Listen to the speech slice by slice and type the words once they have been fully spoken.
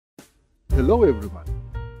Hello, everyone.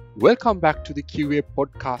 Welcome back to the QA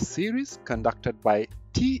podcast series conducted by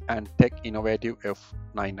T and Tech Innovative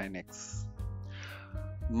F99X.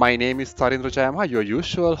 My name is Tarindra Jayama, your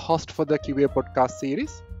usual host for the QA podcast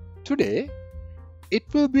series. Today, it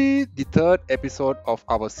will be the third episode of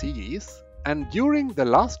our series, and during the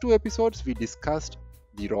last two episodes, we discussed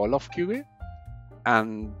the role of QA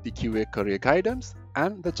and the QA career guidance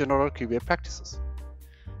and the general QA practices.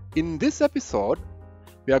 In this episode,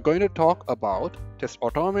 we are going to talk about test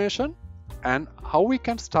automation and how we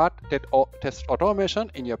can start test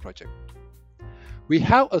automation in your project. We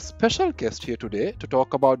have a special guest here today to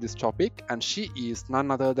talk about this topic, and she is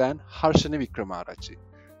none other than Harshini Vikramarachchi.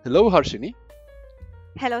 Hello, Harshini.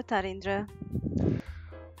 Hello, Tarindra.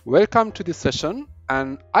 Welcome to this session,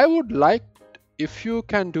 and I would like if you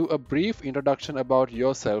can do a brief introduction about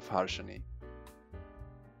yourself, Harshini.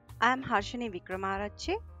 I'm Harshini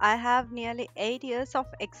Vikramarachchi. I have nearly 8 years of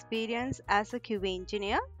experience as a QA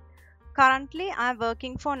engineer. Currently, I'm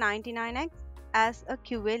working for 99X as a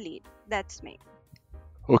QA lead. That's me.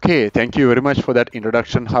 Okay, thank you very much for that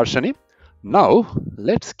introduction, Harshini. Now,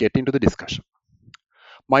 let's get into the discussion.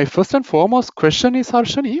 My first and foremost question is,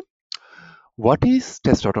 Harshini, what is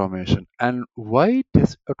test automation and why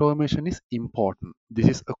test automation is important? This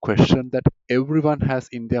is a question that everyone has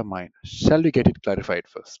in their mind. Shall we get it clarified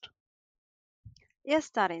first?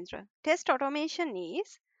 Yes, Tarindra. Test automation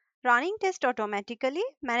is running tests automatically,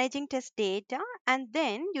 managing test data, and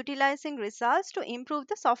then utilizing results to improve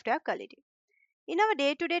the software quality. In our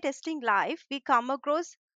day to day testing life, we come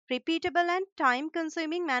across repeatable and time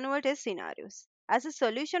consuming manual test scenarios. As a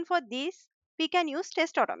solution for this, we can use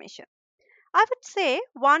test automation. I would say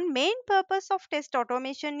one main purpose of test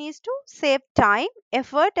automation is to save time,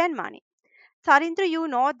 effort, and money. Sarindra, you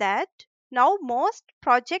know that now most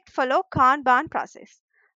projects follow Kanban process,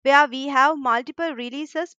 where we have multiple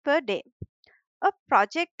releases per day. A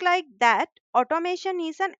project like that, automation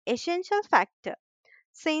is an essential factor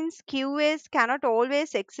since QAs cannot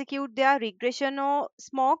always execute their regression or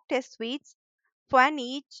smoke test suites for an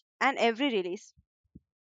each and every release.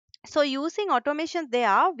 So, using automation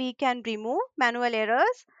there, we can remove manual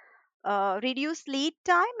errors, reduce lead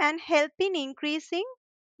time, and help in increasing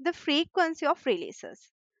the frequency of releases.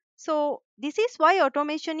 So, this is why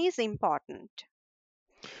automation is important.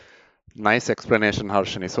 Nice explanation,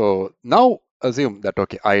 Harshini. So now assume that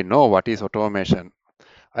okay, I know what is automation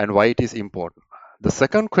and why it is important. The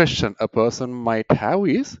second question a person might have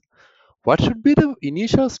is what should be the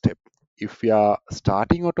initial step if we are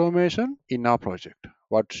starting automation in our project?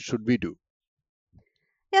 What should we do?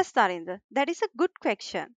 Yes, Tarinder, that is a good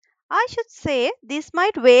question. I should say this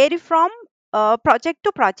might vary from project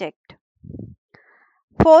to project.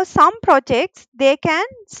 For some projects, they can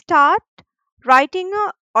start writing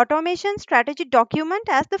a automation strategy document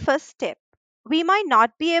as the first step. We might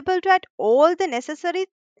not be able to add all the necessary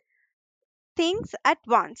things at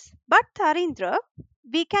once, but Tarindra,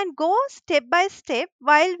 we can go step by step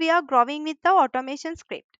while we are growing with the automation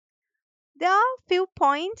script. There are few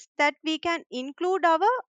points that we can include our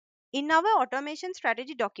in our automation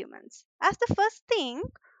strategy documents. As the first thing,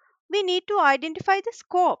 we need to identify the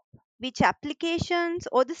scope, which applications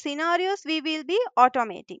or the scenarios we will be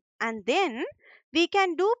automating. And then we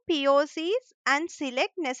can do POCs and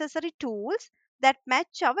select necessary tools that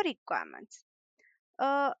match our requirements.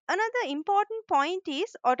 Another important point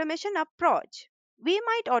is automation approach. We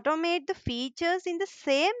might automate the features in the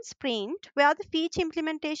same sprint where the feature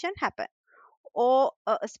implementation happen, or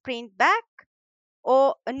a sprint back,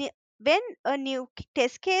 or when a new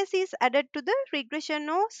test case is added to the regression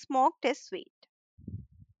or smoke test suite.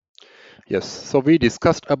 Yes, so we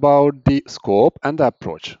discussed about the scope and the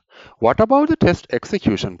approach. What about the test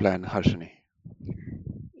execution plan, Harshini?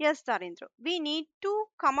 Yes, Tarindra, we need to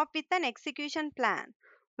come up with an execution plan,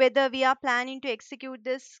 whether we are planning to execute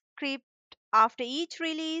this script after each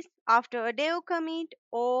release, after a dev commit,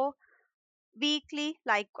 or weekly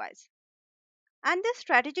likewise. And the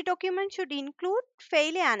strategy document should include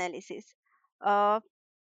failure analysis. Uh,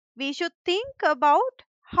 we should think about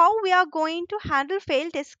how we are going to handle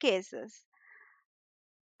failed test cases,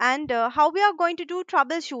 and how we are going to do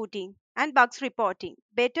troubleshooting and bugs reporting.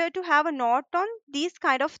 Better to have a note on these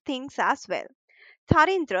kind of things as well.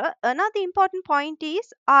 Tharindra, another important point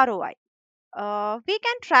is ROI. We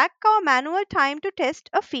can track our manual time to test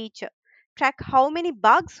a feature, track how many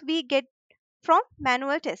bugs we get from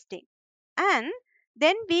manual testing, and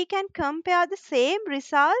then we can compare the same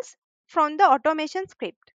results from the automation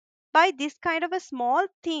script. By this kind of a small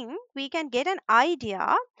thing, we can get an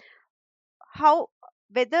idea how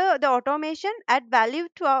whether the automation add value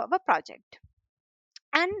to our project.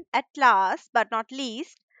 And at last but not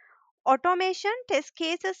least, automation test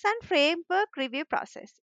cases and framework review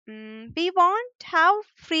process. We won't have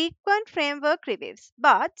frequent framework reviews,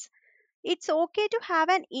 but it's okay to have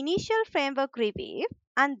an initial framework review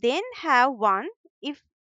and then have one if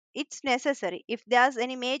it's necessary. If there's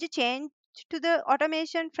any major change to the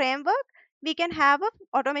automation framework, we can have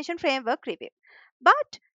a automation framework review.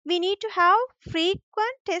 But we need to have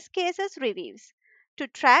frequent test cases reviews to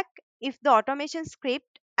track if the automation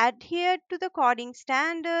script adhere to the coding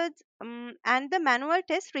standards and the manual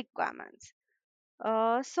test requirements.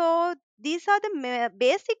 So these are the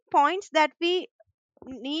basic points that we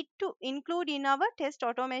need to include in our test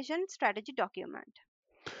automation strategy document.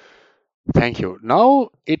 Thank you. Now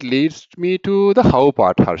it leads me to the how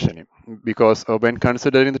part, Harshini, because when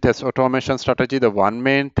considering the test automation strategy, the one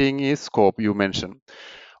main thing is scope you mentioned.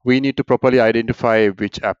 We need to properly identify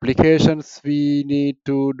which applications we need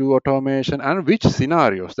to do automation and which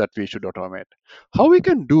scenarios that we should automate. How we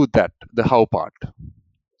can do that, the how part.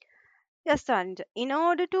 Yes, and in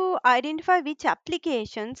order to identify which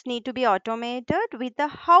applications need to be automated with the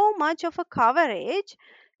how much of a coverage,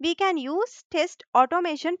 we can use test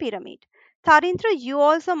automation pyramid. Tarindra, you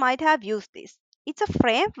also might have used this. It's a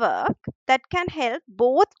framework that can help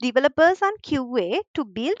both developers and QA to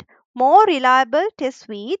build more reliable test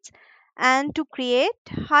suites and to create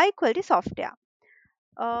high quality software.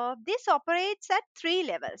 This operates at three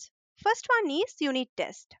levels. First one is unit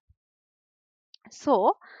test.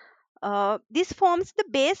 So, this forms the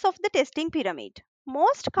base of the testing pyramid.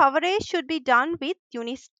 Most coverage should be done with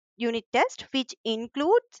unit test, which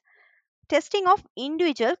includes testing of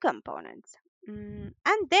individual components.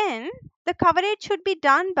 And then the coverage should be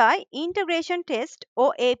done by integration test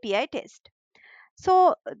or API test.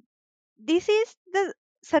 So, this is the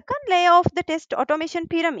second layer of the test automation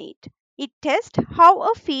pyramid. It tests how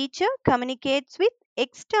a feature communicates with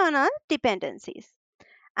external dependencies.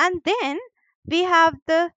 And then we have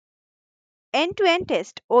the end to end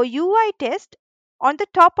test or UI test on the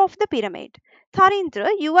top of the pyramid. Tharindra,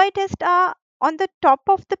 UI tests are on the top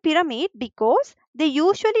of the pyramid because they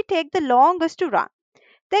usually take the longest to run.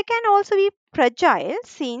 They can also be fragile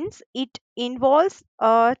since it involves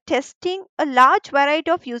testing a large variety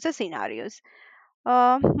of user scenarios.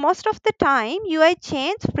 Most of the time, UI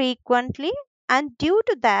change frequently, and due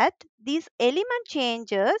to that, these element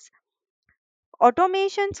changes,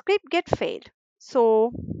 automation script get failed.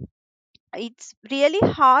 So it's really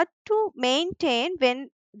hard to maintain when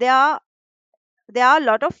there are a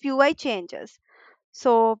lot of UI changes.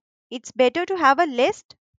 So it's better to have a less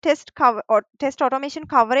test cover or test automation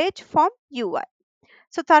coverage from UI.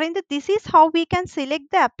 So Tarinder, this is how we can select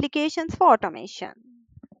the applications for automation.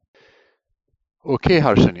 Okay,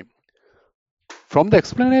 Harshini. From the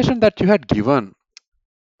explanation that you had given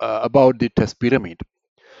about the test pyramid,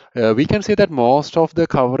 we can say that most of the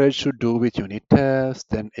coverage should do with unit tests,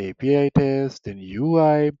 then API tests, then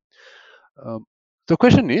UI. Um, the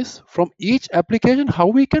question is, from each application, how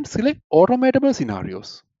we can select automatable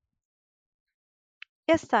scenarios.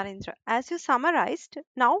 Yes, Tarindra. As you summarized,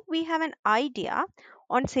 now we have an idea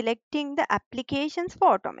on selecting the applications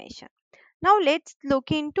for automation. Now let's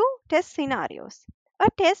look into test scenarios. A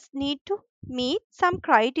test need to meet some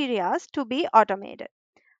criteria to be automated.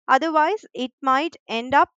 Otherwise, it might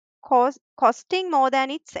end up costing more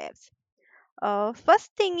than it saves.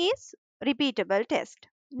 First thing is repeatable test.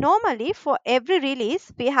 Normally, for every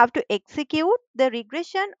release, we have to execute the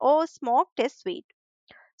regression or smoke test suite.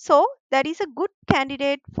 So, that is a good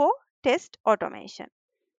candidate for test automation.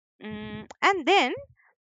 And then,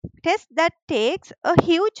 test that takes a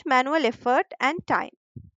huge manual effort and time.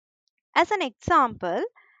 As an example,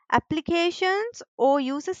 applications or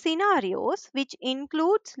user scenarios which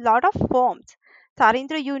includes lot of forms.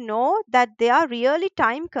 Sarindra, you know that they are really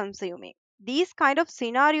time consuming. These kind of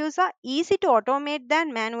scenarios are easy to automate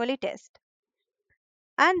than manually test.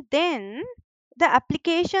 And then the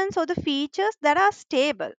applications or the features that are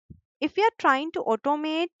stable. If we are trying to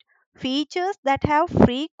automate features that have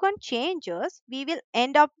frequent changes, we will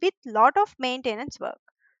end up with lot of maintenance work.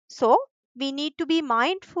 So we need to be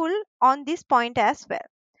mindful on this point as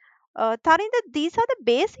well. Tarinder, these are the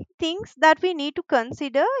basic things that we need to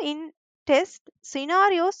consider in test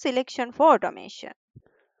scenario selection for automation.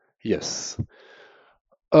 Yes.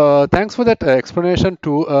 Thanks for that explanation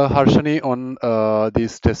to Harshani on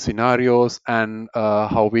these test scenarios and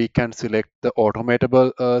how we can select the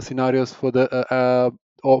automatable scenarios for the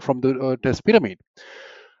or from the test pyramid.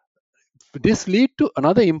 This lead to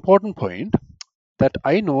another important point that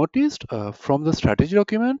I noticed from the strategy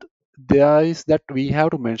document. There is that we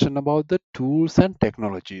have to mention about the tools and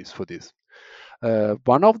technologies for this.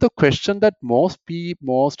 One of the question that most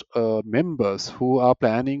members who are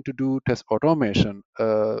planning to do test automation,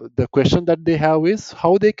 the question that they have is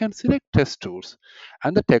how they can select test tools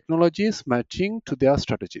and the technologies matching to their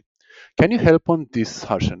strategy. Can you help on this,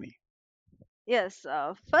 Harshani? Yes,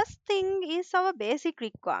 first thing is our basic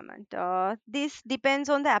requirement. This depends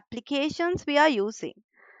on the applications we are using.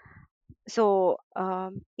 So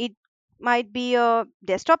it might be a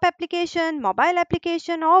desktop application, mobile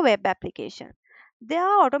application, or web application. There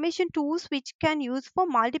are automation tools which can use for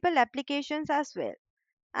multiple applications as well.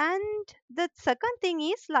 And the second thing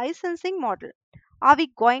is licensing model. Are we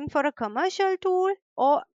going for a commercial tool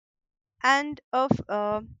or and of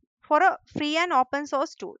for a free and open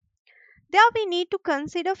source tool? There we need to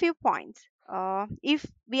consider few points. If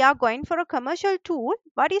we are going for a commercial tool,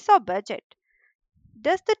 what is our budget?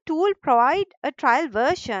 Does the tool provide a trial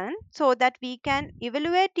version so that we can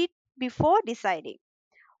evaluate it before deciding?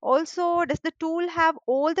 Also, does the tool have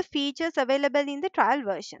all the features available in the trial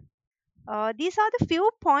version? These are the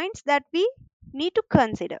few points that we need to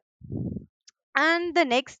consider. And the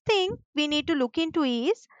next thing we need to look into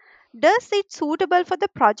is, does it suitable for the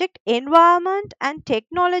project environment and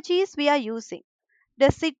technologies we are using?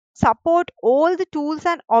 Does it support all the tools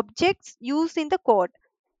and objects used in the code?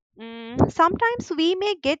 Sometimes we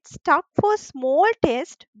may get stuck for small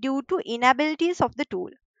tests due to inabilities of the tool.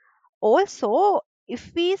 Also,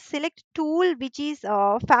 if we select tool which is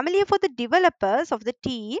familiar for the developers of the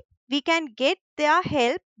team, we can get their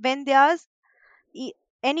help when there's i-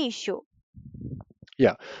 any issue.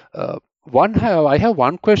 Yeah. I have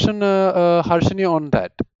one question, Harshini, on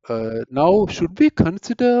that. Now, should we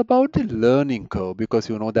consider about the learning curve? Because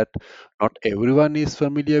you know that not everyone is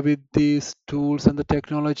familiar with these tools and the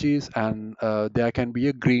technologies, and there can be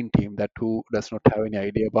a green team that who does not have any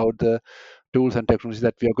idea about the tools and technologies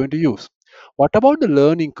that we are going to use. What about the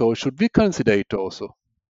learning curve? Should we consider it also?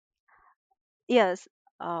 Yes,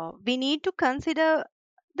 we need to consider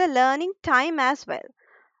the learning time as well.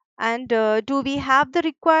 And do we have the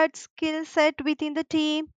required skill set within the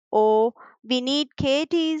team, or we need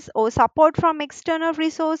KTs or support from external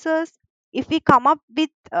resources? If we come up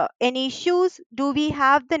with any issues, do we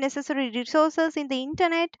have the necessary resources in the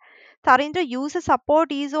internet? Tharindra, user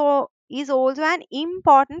support is also an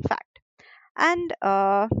important fact. And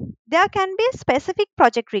there can be specific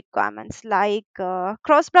project requirements like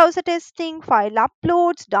cross browser testing, file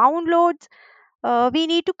uploads, downloads. We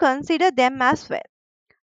need to consider them as well.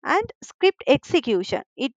 And script execution,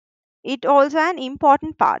 it also an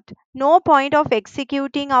important part. No point of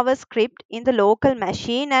executing our script in the local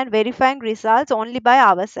machine and verifying results only by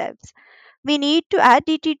ourselves. We need to add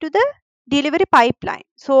it to the delivery pipeline,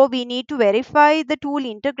 so we need to verify the tool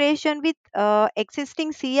integration with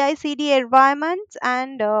existing CI/CD environments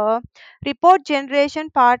and report generation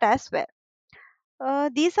part as well.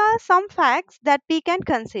 These are some facts that we can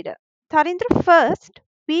consider. Tharindra, first,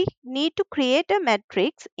 we need to create a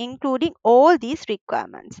matrix including all these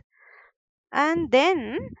requirements. And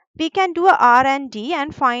then we can do a R&D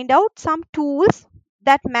and find out some tools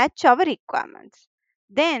that match our requirements.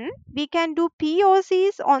 Then we can do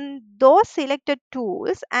POCs on those selected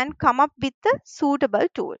tools and come up with a suitable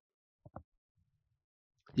tool.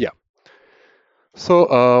 Yeah.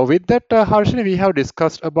 So with that, Harshini, we have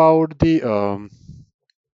discussed about the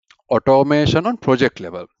automation on project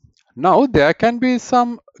level. Now there can be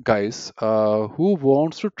some guys who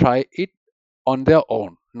wants to try it on their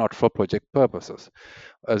own, not for project purposes.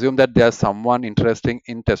 Assume that there's someone interested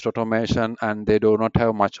in test automation and they do not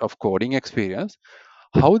have much of coding experience.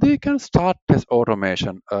 How they can start test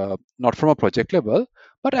automation, not from a project level,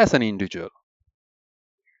 but as an individual.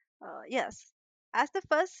 Yes, as the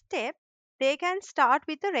first step, they can start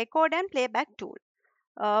with a record and playback tool,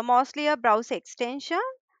 mostly a browser extension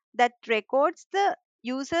that records the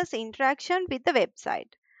user's interaction with the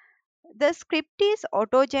website. The script is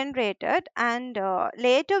auto generated and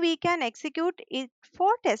later we can execute it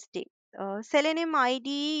for testing. Selenium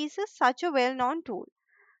IDE is such a well known tool,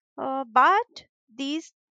 but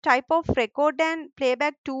these type of record and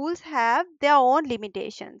playback tools have their own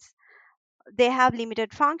limitations. They have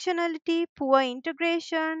limited functionality, poor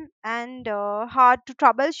integration, and hard to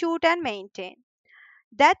troubleshoot and maintain.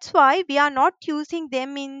 That's why we are not using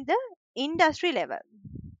them in the industry level.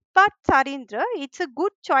 But Sarindra, it's a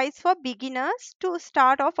good choice for beginners to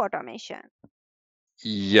start off automation.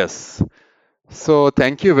 Yes. So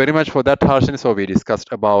thank you very much for that, Harshan. So we discussed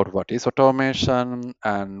about what is automation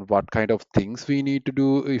and what kind of things we need to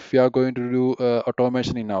do if we are going to do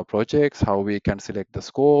automation in our projects, how we can select the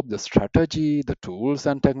scope, the strategy, the tools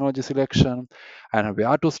and technology selection, and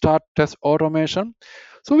where to start test automation.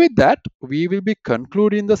 So with that, we will be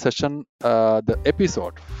concluding the session, the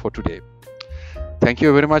episode for today. Thank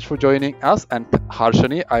you very much for joining us. And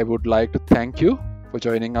Harshani, I would like to thank you for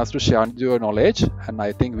joining us to share your knowledge. And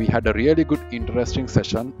I think we had a really good, interesting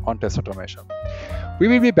session on test automation. We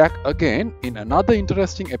will be back again in another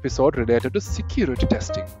interesting episode related to security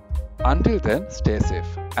testing. Until then, stay safe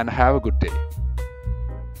and have a good day.